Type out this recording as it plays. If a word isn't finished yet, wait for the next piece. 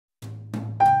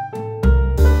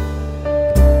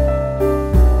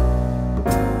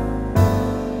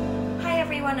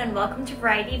and welcome to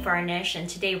Variety Varnish, and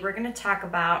today we're going to talk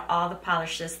about all the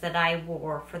polishes that I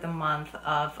wore for the month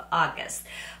of August.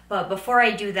 But before I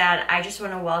do that, I just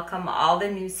want to welcome all the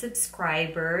new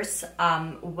subscribers.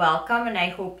 Welcome, and I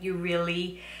hope you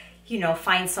really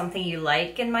find something you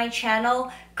like in my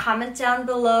channel. Comment down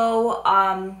below,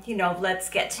 let's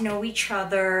get to know each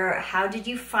other. How did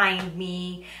you find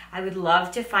me? I would love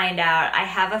to find out. I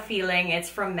have a feeling it's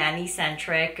from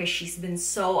Manny-centric because she's been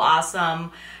so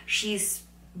awesome. She's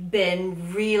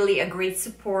been really a great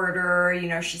supporter.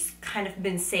 She's kind of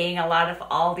been saying a lot of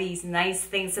all these nice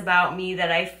things about me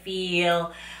that I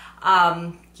feel,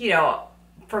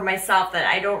 for myself that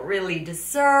I don't really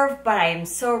deserve, but I am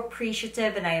so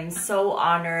appreciative and I am so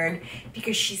honored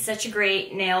because she's such a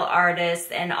great nail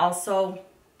artist, and also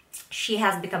she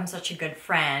has become such a good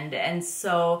friend. And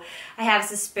so I have a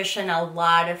suspicion a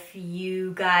lot of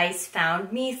you guys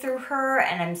found me through her,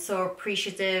 and I'm so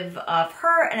appreciative of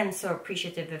her, and I'm so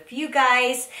appreciative of you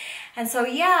guys. And so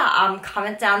yeah,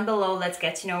 comment down below, let's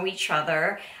get to know each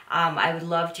other. I would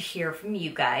love to hear from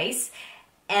you guys.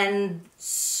 And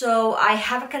so I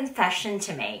have a confession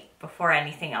to make before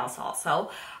anything else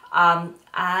also.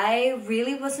 I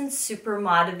really wasn't super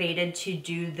motivated to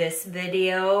do this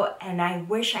video, and I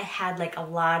wish I had like a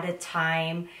lot of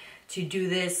time to do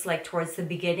this like towards the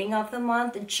beginning of the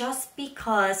month, just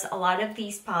because a lot of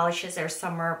these polishes are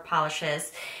summer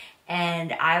polishes,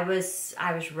 and I was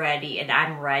ready, and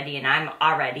I'm ready, and I'm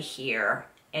already here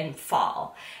in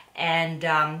fall. And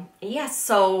yeah,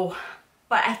 so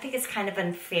but I think it's kind of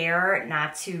unfair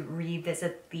not to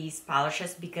revisit these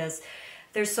polishes because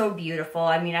they're so beautiful.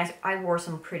 I mean, I wore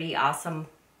some pretty awesome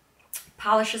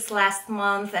polishes last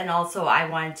month, and also I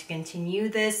wanted to continue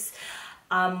this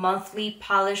monthly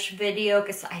polish video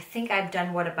because I think I've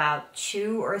done about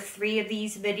 2 or 3 of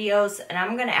these videos, and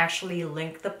I'm gonna actually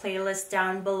link the playlist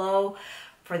down below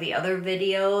for the other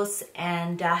videos.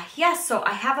 And yeah, so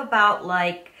I have about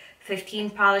like 15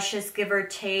 polishes, give or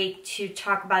take, to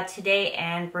talk about today,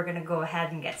 and we're gonna go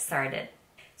ahead and get started.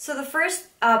 So the first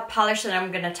polish that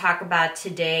I'm gonna talk about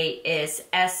today is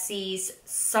Essie's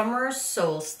Summer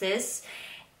Solstice,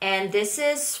 and this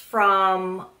is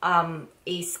from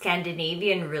a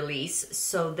Scandinavian release.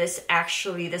 So this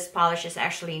polish is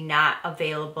actually not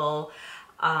available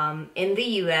in the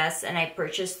US, and I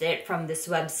purchased it from this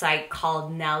website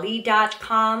called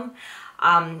Nelly.com.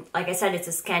 Like I said, it's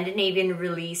a Scandinavian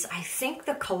release. I think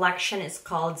the collection is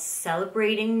called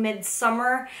Celebrating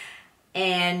Midsummer,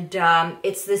 and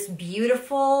it's this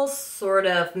beautiful sort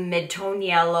of mid-tone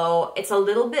yellow. It's a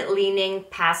little bit leaning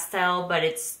pastel, but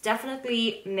it's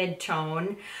definitely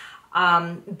mid-tone.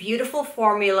 Beautiful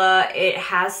formula. It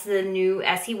has the new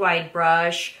Essie wide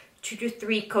brush, 2 to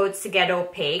 3 coats to get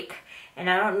opaque, and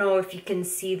I don't know if you can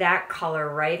see that color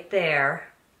right there.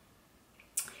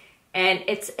 And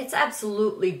it's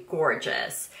absolutely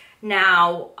gorgeous.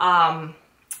 Now,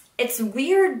 it's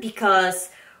weird because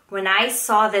when I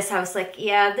saw this, I was like,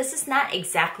 yeah, this is not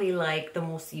exactly like the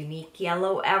most unique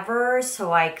yellow ever.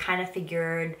 So I kind of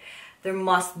figured there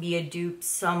must be a dupe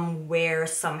somewhere,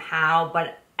 somehow.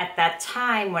 But at that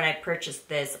time when I purchased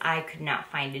this, I could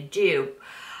not find a dupe.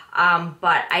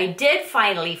 But I did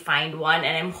finally find one,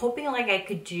 and I'm hoping like I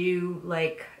could do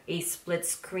like a split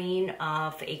screen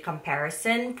of a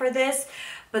comparison for this.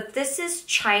 But this is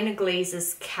China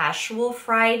Glaze's Casual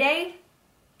Friday,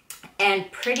 and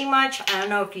pretty much, I don't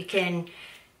know if you can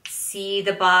see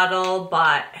the bottle,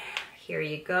 but here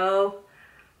you go.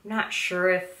 I'm not sure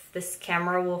if this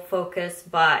camera will focus,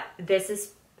 but this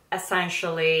is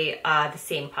essentially the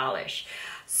same polish.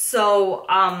 So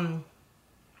I'm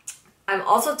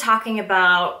also talking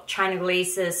about China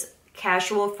Glaze's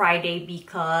Casual Friday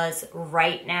because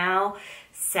right now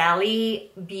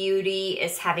Sally Beauty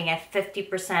is having a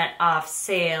 50% off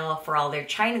sale for all their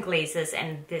China Glazes,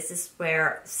 and this is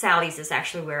where Sally's is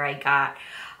actually where I got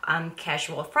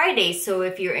Casual Friday. So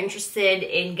if you're interested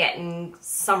in getting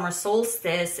Summer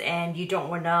Solstice and you don't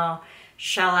want to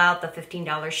shell out the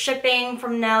 $15 shipping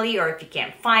from Nelly, or if you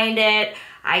can't find it,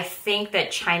 I think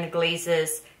that China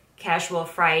Glazes Casual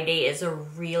Friday is a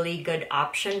really good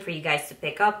option for you guys to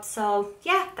pick up. So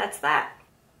yeah, that's that.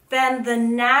 Then the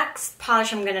next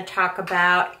polish I'm going to talk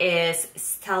about is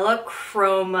Stella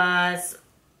Chroma's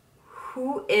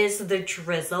Who Is the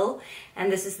Drizzle,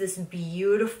 and this is this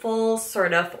beautiful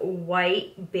sort of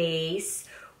white base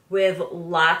with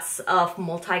lots of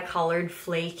multicolored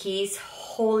flakies.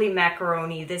 Holy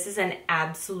macaroni, this is an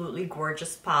absolutely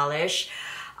gorgeous polish.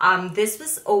 This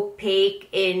was opaque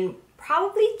in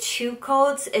probably 2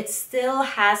 coats. It still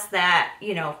has that,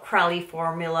 crelly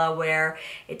formula where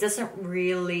it doesn't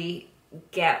really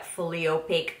get fully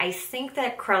opaque. I think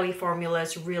that curly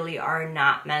formulas really are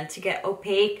not meant to get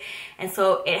opaque, and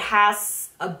so it has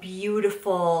a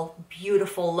beautiful,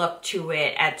 beautiful look to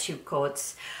it at 2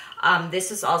 coats.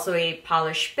 This is also a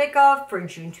polish pickup for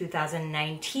June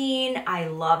 2019. I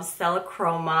love Stella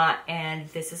Chroma, and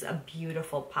this is a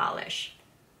beautiful polish.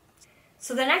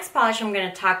 So the next polish I'm going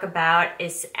to talk about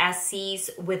is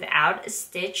Essie's Without a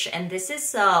Stitch, and this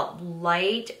is a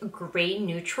light gray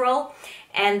neutral,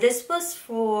 and this was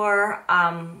for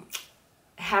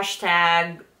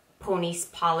hashtag Pony's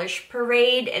Polish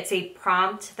Parade. It's a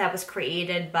prompt that was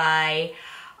created by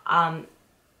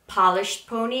Polished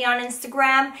Pony on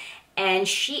Instagram, and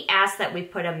she asked that we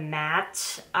put a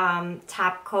matte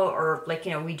top coat, or like,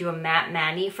 you know, we do a matte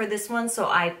mani for this one. So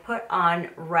I put on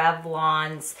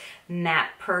Revlon's matte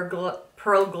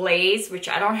pearl glaze, which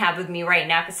I don't have with me right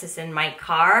now because it's in my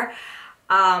car.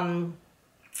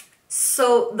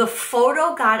 So the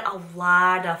photo got a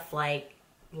lot of like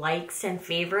likes and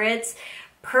favorites.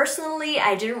 Personally,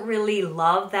 I didn't really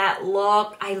love that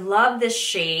look. I love this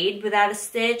shade Without a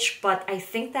Stitch, but I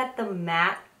think that the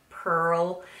matte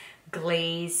pearl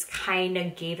glaze kind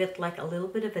of gave it like a little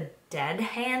bit of a dead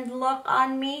hand look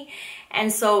on me,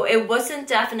 and so it wasn't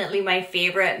definitely my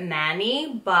favorite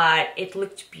mani, but it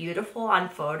looked beautiful on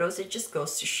photos. It just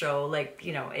goes to show, like,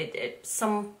 you know, you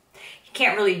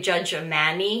can't really judge a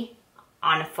mani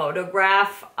on a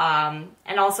photograph,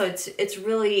 and also it's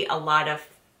really a lot of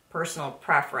personal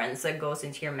preference that goes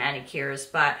into your manicures.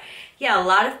 But yeah, a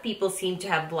lot of people seem to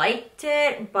have liked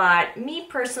it, but me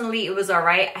personally, it was all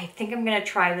right. I think I'm gonna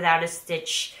try Without a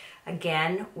Stitch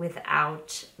again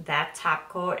without that top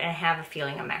coat, and I have a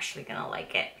feeling I'm actually gonna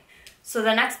like it. So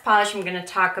the next polish I'm gonna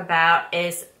talk about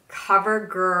is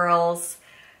CoverGirl's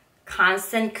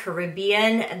Constant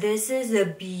Caribbean. This is a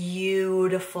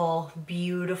beautiful,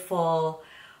 beautiful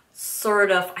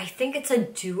sort of, I think it's a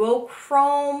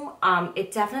duochrome.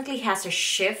 It definitely has a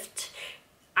shift.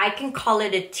 I can call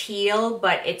it a teal,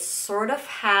 but it sort of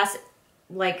has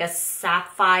like a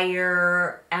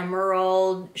sapphire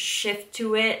emerald shift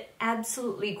to it.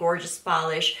 Absolutely gorgeous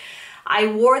polish. I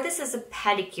wore this as a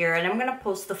pedicure, and I'm gonna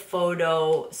post the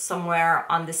photo somewhere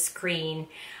on the screen,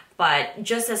 but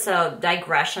just as a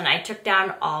digression, I took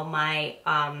down all my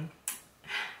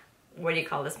what do you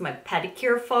call this, my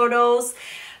pedicure photos,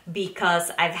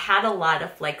 because I've had a lot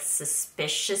of like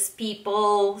suspicious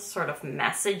people sort of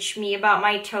message me about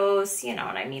my toes. You know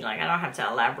what I mean? Like, I don't have to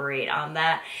elaborate on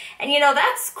that. And you know,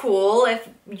 that's cool. If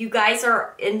you guys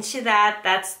are into that,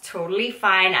 that's totally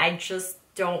fine. I just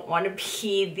don't want to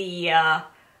be the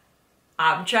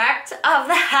object of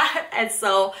that. And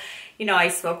so, you know, I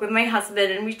spoke with my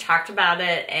husband and we talked about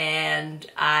it, and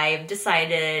I've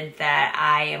decided that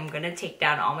I am going to take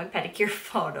down all my pedicure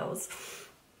photos.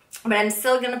 But I'm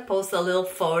still going to post a little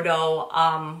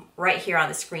photo right here on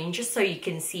the screen just so you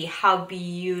can see how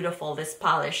beautiful this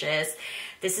polish is.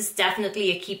 This is definitely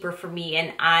a keeper for me,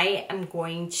 and I am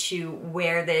going to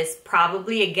wear this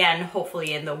probably again,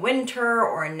 hopefully in the winter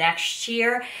or next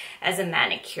year, as a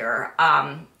manicure.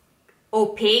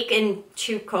 Opaque in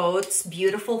 2 coats,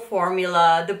 beautiful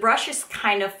formula. The brush is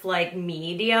kind of like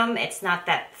medium. It's not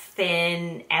that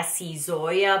thin Essie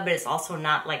Zoya, but it's also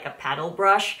not like a paddle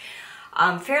brush.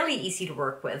 Fairly easy to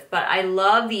work with, but I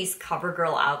love these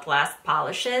CoverGirl Outlast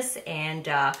polishes, and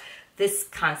this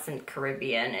Constant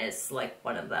Caribbean is like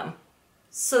one of them.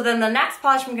 So then the next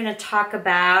polish I'm going to talk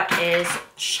about is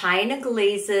China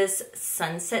Glaze's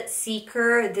Sunset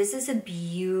Seeker. This is a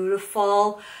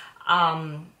beautiful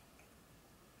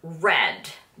red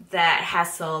that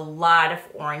has a lot of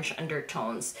orange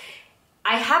undertones.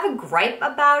 I have a gripe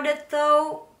about it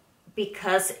though,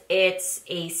 because it's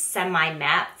a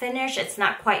semi-matte finish. It's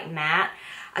not quite matte.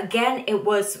 Again, it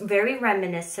was very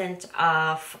reminiscent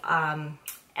of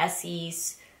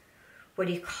Essie's, what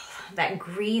do you call that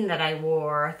green that I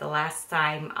wore the last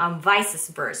time, Vice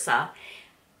Versa.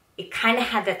 It kind of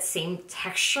had that same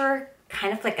texture,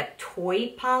 kind of like a toy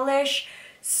polish.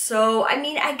 So, I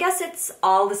mean, I guess it's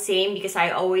all the same because I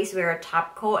always wear a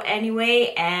top coat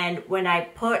anyway. And when I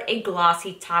put a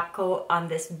glossy top coat on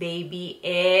this baby,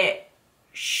 it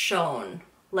shone.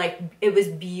 Like, it was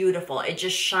beautiful. It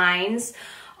just shines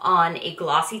on a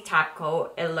glossy top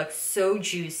coat. It looks so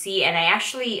juicy. And I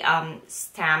actually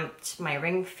stamped my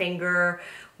ring finger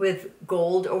with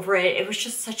gold over it. It was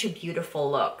just such a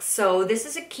beautiful look. So this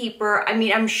is a keeper. I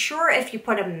mean, I'm sure if you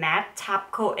put a matte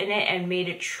top coat in it and made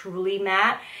it truly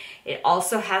matte, it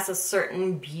also has a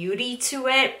certain beauty to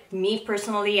it. Me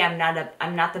personally, I'm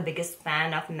not the biggest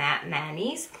fan of matte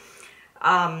manis.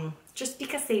 Just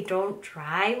because they don't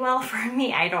dry well for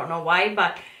me. I don't know why,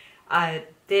 but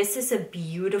this is a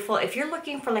beautiful, if you're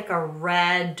looking for like a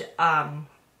red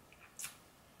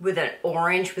with an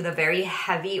orange, with a very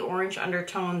heavy orange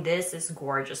undertone, this is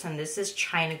gorgeous. And this is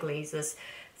China Glaze's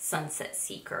Sunset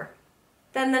Seeker.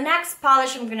 Then the next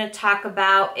polish I'm going to talk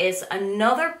about is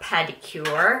another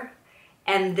pedicure,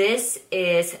 and this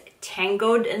is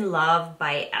Tangoed in Love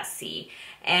by Essie.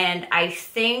 And I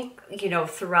think, you know,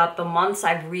 throughout the months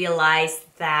I've realized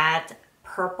that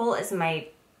purple is my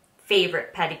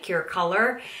favorite pedicure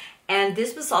color, and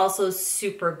this was also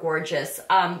super gorgeous.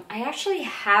 I actually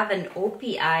have an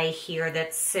OPI here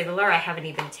that's similar. I haven't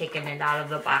even taken it out of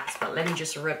the box, but let me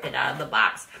just rip it out of the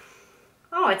box.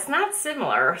 Oh, it's not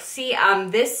similar. See,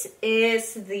 this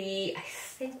is the, I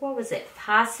think, what was it?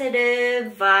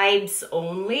 Positive Vibes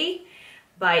Only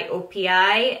by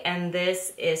OPI, and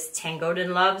this is Tangoed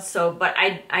in Love. So, but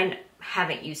I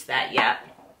haven't used that yet.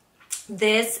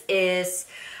 This is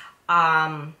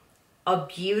a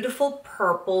beautiful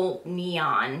purple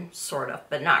neon, sort of,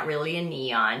 but not really a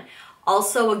neon.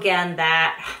 Also, again,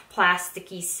 that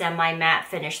plasticky semi-matte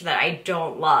finish that I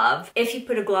don't love. If you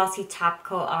put a glossy top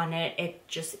coat on it, it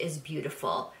just is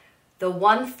beautiful. The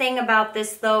one thing about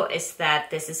this, though, is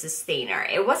that this is a stainer.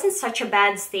 It wasn't such a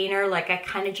bad stainer. Like, I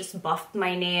kind of just buffed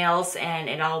my nails and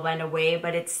it all went away,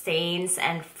 but it stains.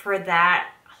 And for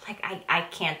that, like, I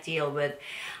can't deal with.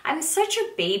 I'm such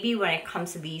a baby when it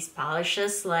comes to these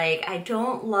polishes. Like, I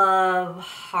don't love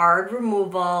hard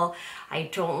removal. I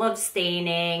don't love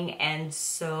staining. And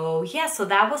so, yeah, so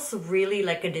that was really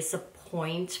like a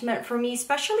disappointment for me,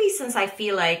 especially since I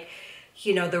feel like,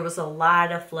 you know, there was a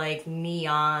lot of like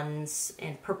neons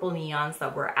and purple neons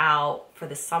that were out for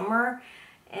the summer.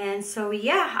 And so,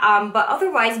 yeah, but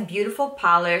otherwise, beautiful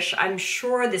polish. I'm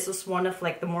sure this was one of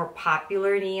like the more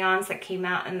popular neons that came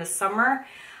out in the summer.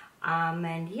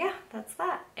 And yeah, that's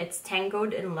that. It's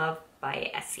Tangoed in Love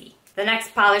by Essie. The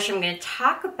next polish I'm going to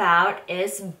talk about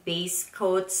is Base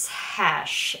Coat's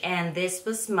Hesh. And this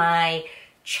was my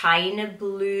China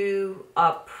Blue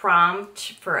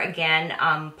prompt for, again,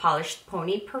 Polished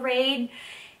Pony Parade.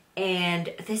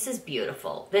 And this is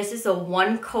beautiful. This is a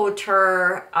one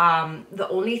coater. The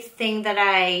only thing that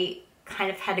I kind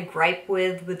of had a gripe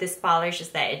with this polish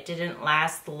is that it didn't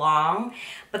last long.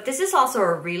 But this is also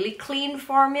a really clean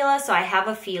formula, so I have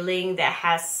a feeling that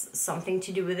has something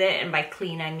to do with it. And by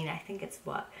clean, I mean, I think it's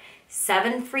what,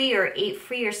 7 free or 8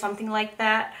 free or something like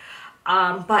that.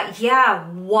 But yeah,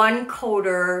 one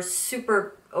coater,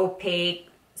 super opaque,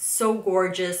 so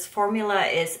gorgeous. Formula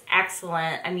is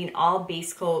excellent. I mean, all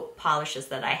base coat polishes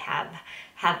that I have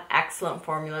excellent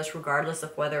formulas, regardless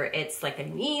of whether it's like a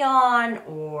neon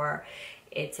or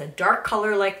it's a dark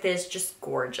color like this, just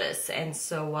gorgeous. And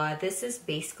so this is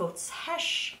Base Coat's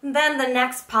Hesh. Then the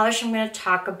next polish I'm going to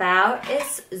talk about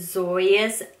is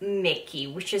Zoya's Micky,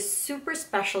 which is super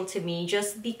special to me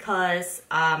just because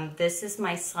this is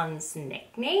my son's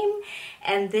nickname.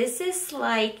 And this is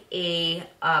like a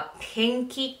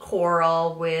pinky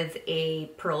coral with a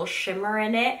pearl shimmer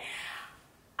in it.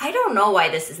 I don't know why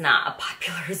this is not a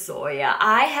popular Zoya.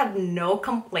 I have no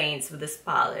complaints with this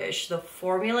polish. The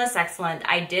formula is excellent.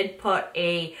 I did put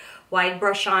a wide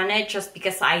brush on it just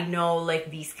because I know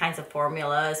like these kinds of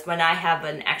formulas. When I have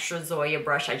an extra Zoya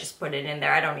brush, I just put it in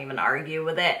there. I don't even argue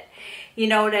with it. You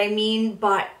know what I mean?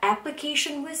 But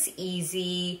application was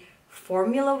easy.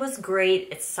 Formula was great.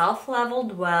 It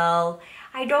self-leveled well.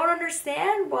 I don't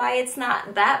understand why it's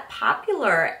not that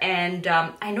popular. And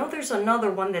I know there's another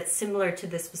one that's similar to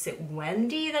this. Was it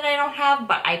Wendy that I don't have?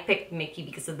 But I picked Micky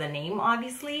because of the name,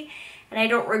 obviously. And I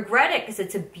don't regret it because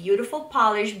it's a beautiful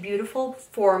polish, beautiful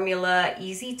formula,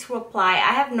 easy to apply.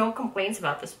 I have no complaints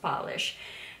about this polish.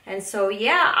 And so,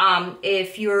 yeah,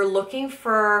 if you're looking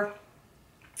for,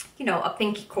 you know, a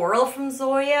pinky coral from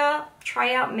Zoya,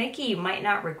 try out Micky. You might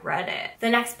not regret it. The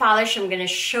next polish I'm going to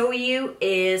show you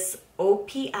is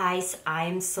OPI's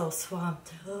I'm So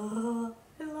Swamped. Oh,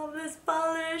 I love this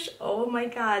polish. Oh my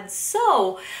god.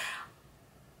 So,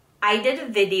 I did a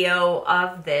video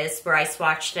of this where I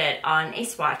swatched it on a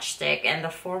swatch stick, and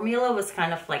the formula was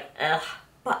kind of like, ugh.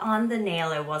 But on the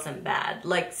nail, it wasn't bad.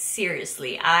 Like,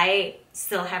 seriously, I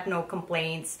still have no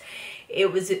complaints.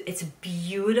 It's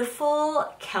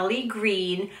beautiful Kelly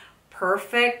green,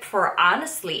 perfect for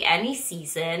honestly any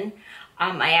season.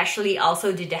 I actually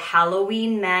also did a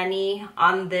Halloween mani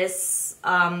on this,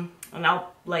 and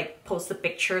I'll like post a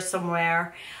picture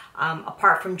somewhere.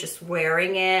 Apart from just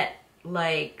wearing it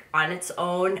like on its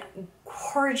own,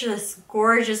 gorgeous,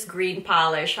 gorgeous green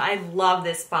polish. I love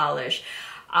this polish.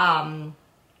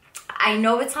 I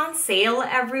know it's on sale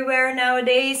everywhere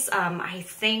nowadays. I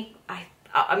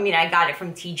mean, I got it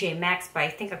from TJ Maxx, but I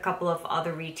think a couple of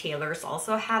other retailers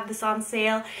also have this on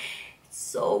sale.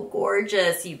 So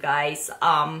gorgeous, you guys.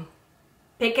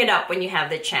 Pick it up when you have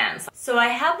the chance. So I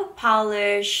have a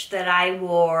polish that I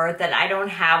wore that I don't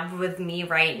have with me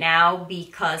right now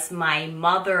because my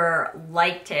mother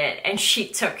liked it and she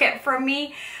took it from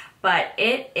me. But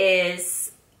it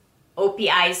is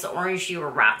OPI's Orange You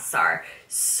Rockstar.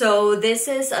 So this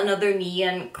is another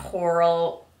neon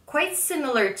coral, quite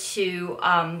similar to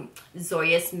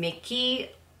Zoya's Micky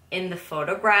in the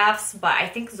photographs, but I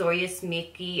think Zoya's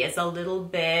Micky is a little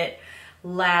bit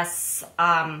less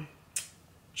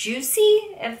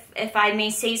juicy, if I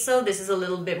may say so. This is a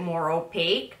little bit more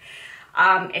opaque.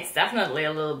 It's definitely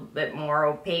a little bit more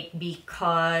opaque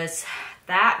because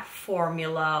that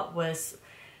formula was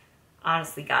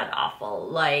honestly god awful.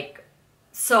 Like,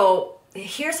 so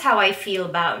here's how I feel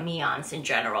about neons in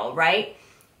general, right?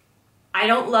 I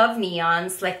don't love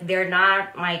neons. Like, they're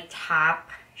not my top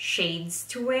shades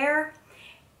to wear.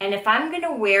 And if I'm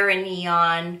gonna wear a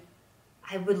neon,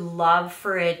 I would love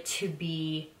for it to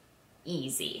be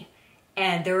easy.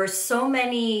 And there are so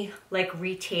many like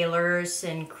retailers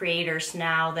and creators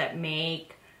now that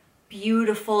make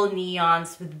beautiful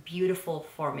neons with beautiful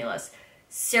formulas.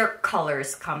 Cirque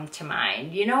colors come to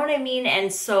mind, you know what I mean?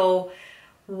 And so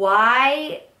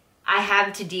why I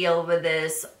have to deal with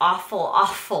this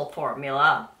awful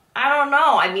formula, I don't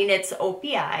know. I mean, it's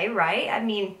OPI, right? I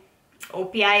mean,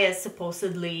 OPI is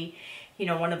supposedly, you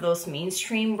know, one of those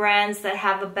mainstream brands that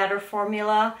have a better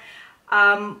formula.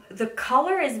 The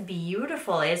color is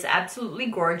beautiful. It's absolutely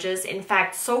gorgeous. In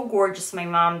fact, so gorgeous my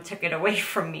mom took it away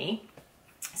from me.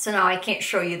 So now I can't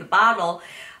show you the bottle.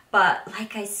 But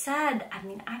like I said, I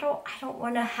mean, I don't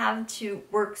want to have to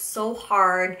work so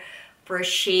hard for a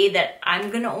shade that I'm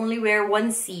going to only wear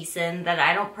one season, that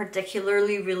I don't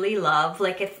particularly really love.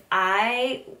 Like, if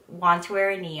I want to wear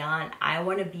a neon, I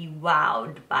want to be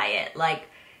wowed by it. Like,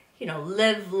 you know,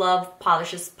 Live Love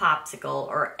Polishes Popsicle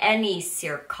or any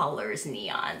Cirque Colors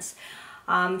neons.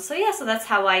 So yeah, so that's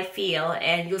how I feel,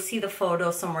 and you'll see the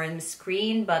photo somewhere in the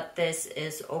screen, but this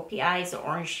is OPI's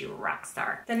Orange You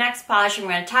Rockstar. The next polish I'm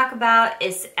going to talk about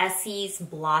is Essie's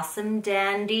Blossom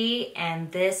Dandy,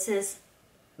 and this is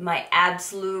my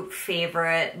absolute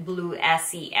favorite blue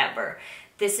Essie ever.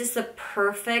 This is the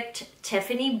perfect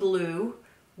Tiffany blue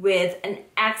with an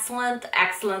excellent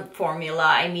formula.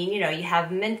 I mean, you know, you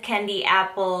have mint candy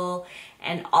apple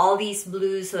and all these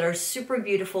blues that are super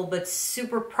beautiful but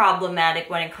super problematic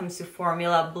when it comes to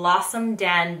formula. Blossom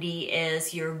Dandy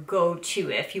is your go-to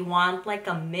if you want like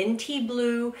a minty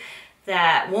blue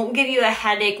that won't give you a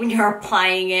headache when you're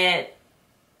applying it.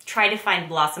 Try to find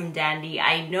Blossom Dandy.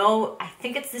 I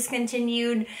think it's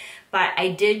discontinued, but I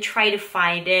did try to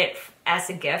find it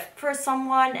as a gift for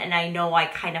someone, and I know I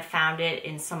kind of found it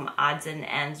in some odds and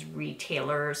ends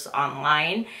retailers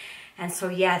online. And so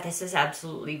yeah, this is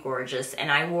absolutely gorgeous,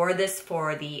 and I wore this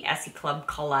for the Essie Club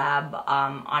collab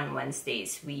on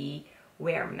Wednesdays. We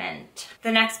wear mint.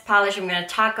 The next polish I'm going to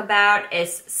talk about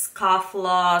is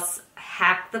Scofflaw's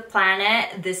Hack the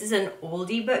Planet. This is an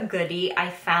oldie but goodie. I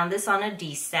found this on a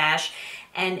D-stash,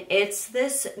 and it's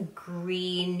this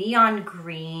green, neon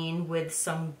green with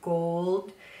some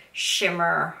gold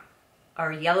shimmer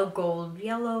or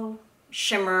yellow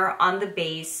shimmer on the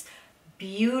base.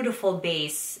 Beautiful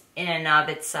base in and of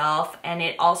itself, and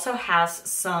it also has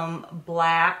some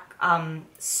black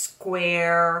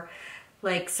square,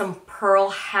 like some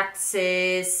pearl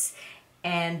hexes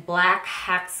and black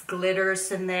hex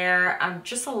glitters in there.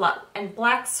 Just a lot, and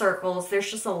black circles. There's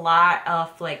just a lot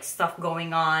of like stuff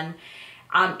going on.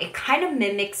 It kind of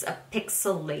mimics a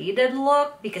pixelated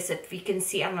look because if you can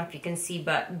see, I don't know if you can see,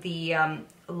 but the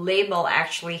label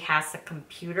actually has a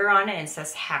computer on it and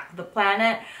says Hack the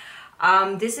Planet.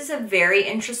 This is a very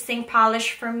interesting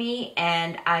polish for me,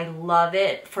 and I love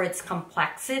it for its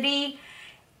complexity.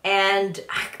 And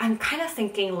I'm kind of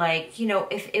thinking, like, you know,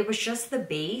 if it was just the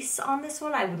base on this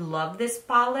one, I would love this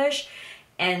polish.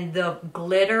 And the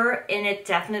glitter in it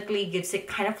definitely gives it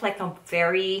kind of like a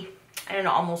very, I don't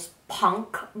know, almost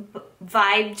punk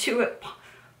vibe to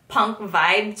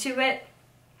it.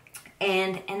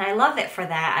 And I love it for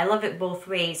that. I love it both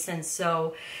ways. And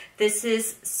so this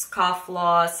is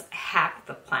Scofflaw's Hack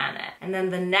the Planet. And then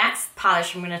the next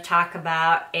polish I'm going to talk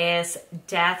about is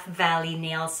Death Valley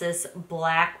Nails'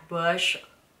 Blackbush.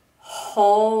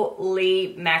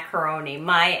 Holy macaroni,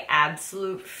 my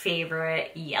absolute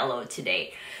favorite yellow to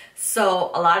date. So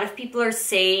a lot of people are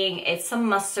saying it's a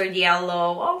mustard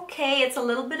yellow. Okay, it's a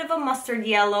little bit of a mustard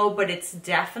yellow, but it's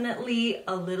definitely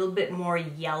a little bit more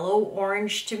yellow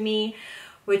orange to me,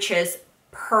 which is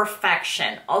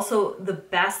perfection. Also, the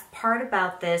best part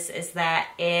about this is that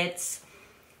it's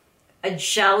a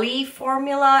jelly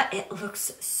formula. It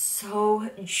looks so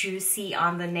juicy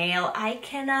on the nail. I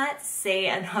cannot say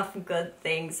enough good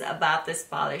things about this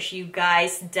polish. You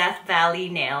guys, Death Valley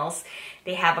Nails,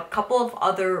 they have a couple of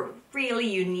other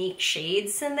really unique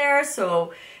shades in there,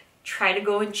 so try to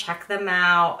go and check them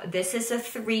out. This is a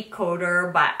 3-coater,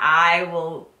 but I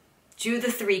will do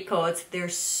the 3 coats.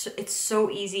 It's so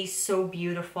easy, so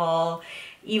beautiful.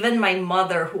 Even my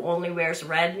mother, who only wears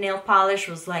red nail polish,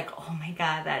 was like, oh my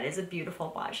god, that is a beautiful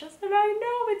polish. I said, I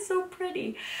know, it's so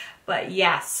pretty. But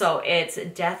yeah, so it's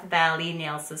Death Valley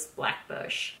Nails'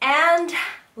 Blackbush. And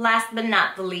last but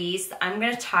not the least, I'm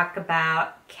going to talk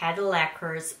about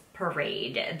Cadillacquer's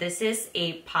Parade. This is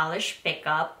a polish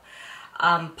pickup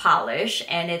polish,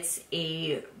 and it's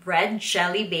a red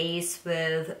jelly base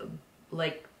with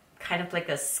like kind of like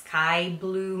a sky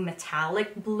blue,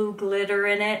 metallic blue glitter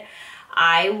in it.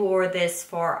 I wore this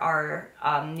for our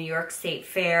New York State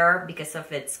Fair because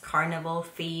of its carnival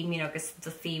theme, you know, because the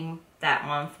theme that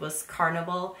month was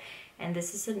carnival. And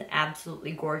this is an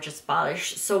absolutely gorgeous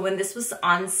polish. So when this was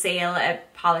on sale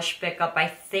at Polish Pickup, I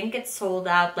think it sold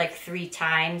out like 3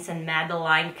 times, and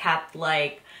Madeline kept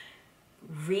like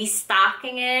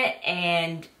restocking it,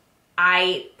 and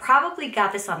I probably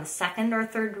got this on the 2nd or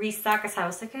 3rd restock because I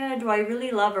was like, do I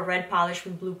really love a red polish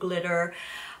with blue glitter?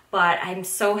 But I'm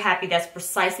so happy. That's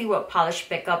precisely what Polish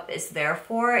Pickup is there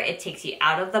for. It takes you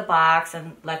out of the box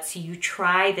and lets you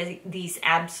try these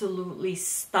absolutely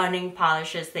stunning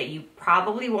polishes that you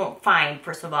probably won't find,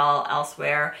 first of all,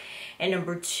 elsewhere. And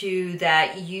number 2,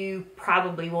 that you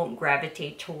probably won't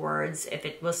gravitate towards if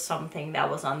it was something that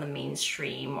was on the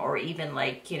mainstream or even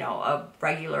like, you know, a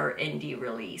regular indie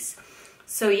release.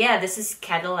 So yeah, this is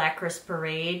Cadillacquer's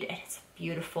Parade, and it's a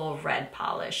beautiful red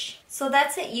polish. So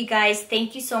that's it, you guys.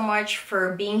 Thank you so much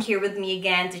for being here with me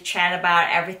again to chat about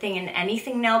everything and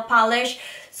anything nail polish.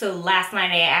 So last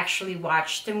night I actually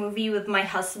watched a movie with my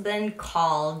husband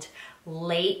called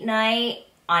Late Night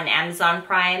on Amazon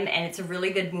Prime, and it's a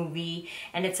really good movie,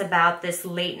 and it's about this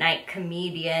late night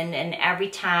comedian, and every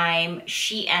time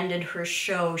she ended her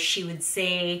show she would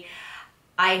say,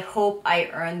 I hope I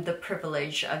earned the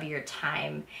privilege of your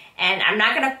time. And I'm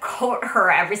not gonna quote her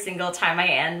every single time I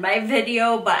end my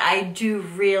video, but I do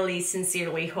really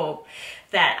sincerely hope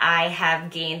that I have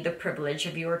gained the privilege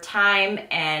of your time.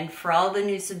 And for all the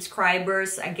new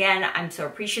subscribers, again, I'm so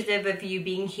appreciative of you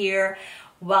being here.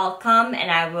 Welcome, and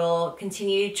I will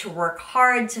continue to work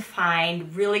hard to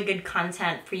find really good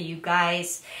content for you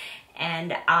guys.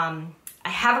 And I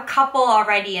have a couple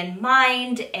already in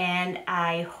mind, and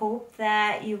I hope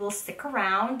that you will stick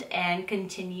around and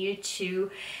continue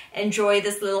to enjoy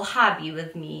this little hobby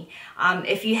with me.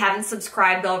 If you haven't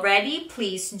subscribed already,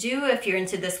 please do. If you're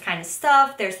into this kind of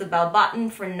stuff, there's the bell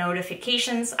button for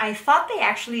notifications. I thought they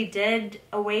actually did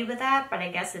away with that, but I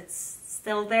guess it's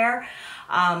still there.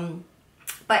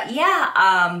 But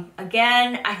yeah,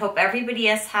 again, I hope everybody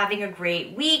is having a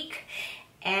great week,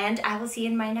 and I will see you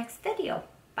in my next video.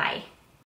 Bye.